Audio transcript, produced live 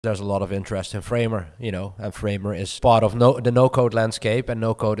There's a lot of interest in Framer, and Framer is part of the no-code landscape, and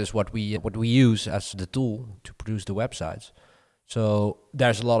no-code is what we use as the tool to produce the websites. So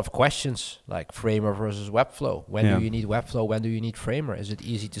there's a lot of questions like Framer versus Webflow. When do you need Webflow? When do you need Framer? Is it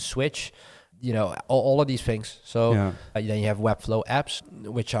easy to switch? All of these things. So then you have Webflow apps,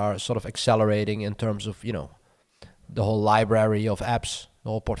 which are sort of accelerating in terms of, the whole library of apps,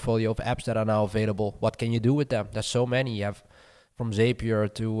 the whole portfolio of apps that are now available. What can you do with them? There's so many. You have from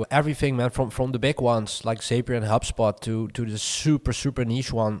Zapier to everything, man, from the big ones like Zapier and HubSpot to the super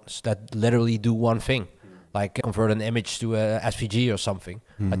niche ones that literally do one thing, like convert an image to a SVG or something.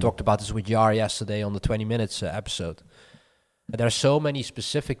 I talked about this with Yar yesterday on the 20 Minutes episode. There are so many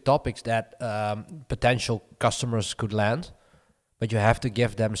specific topics that potential customers could land, but you have to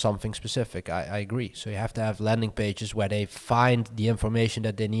give them something specific. I agree. So you have to have landing pages where they find the information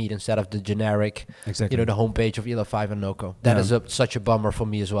that they need instead of the generic, the homepage of Elo5 and NoCo. That is such a bummer for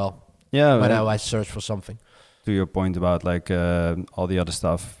me as well. Yeah, when I search for something. To your point about all the other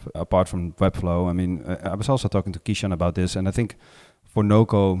stuff apart from Webflow, I mean, I was also talking to Kishan about this, and I think for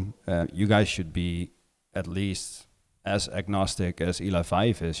NoCo, you guys should be at least as agnostic as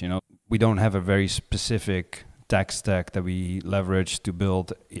Elo5 is. We don't have a very specific tech stack that we leverage to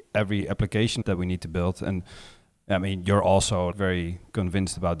build every application that we need to build. And I mean, you're also very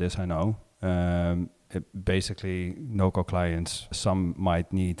convinced about this, I know. Basically, NoCo clients, some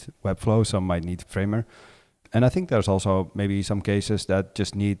might need Webflow, some might need Framer. And I think there's also maybe some cases that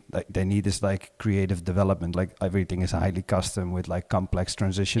just need this creative development, like everything is highly custom with complex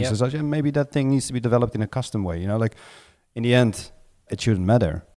transitions and such. And maybe that thing needs to be developed in a custom way, in the end, it shouldn't matter.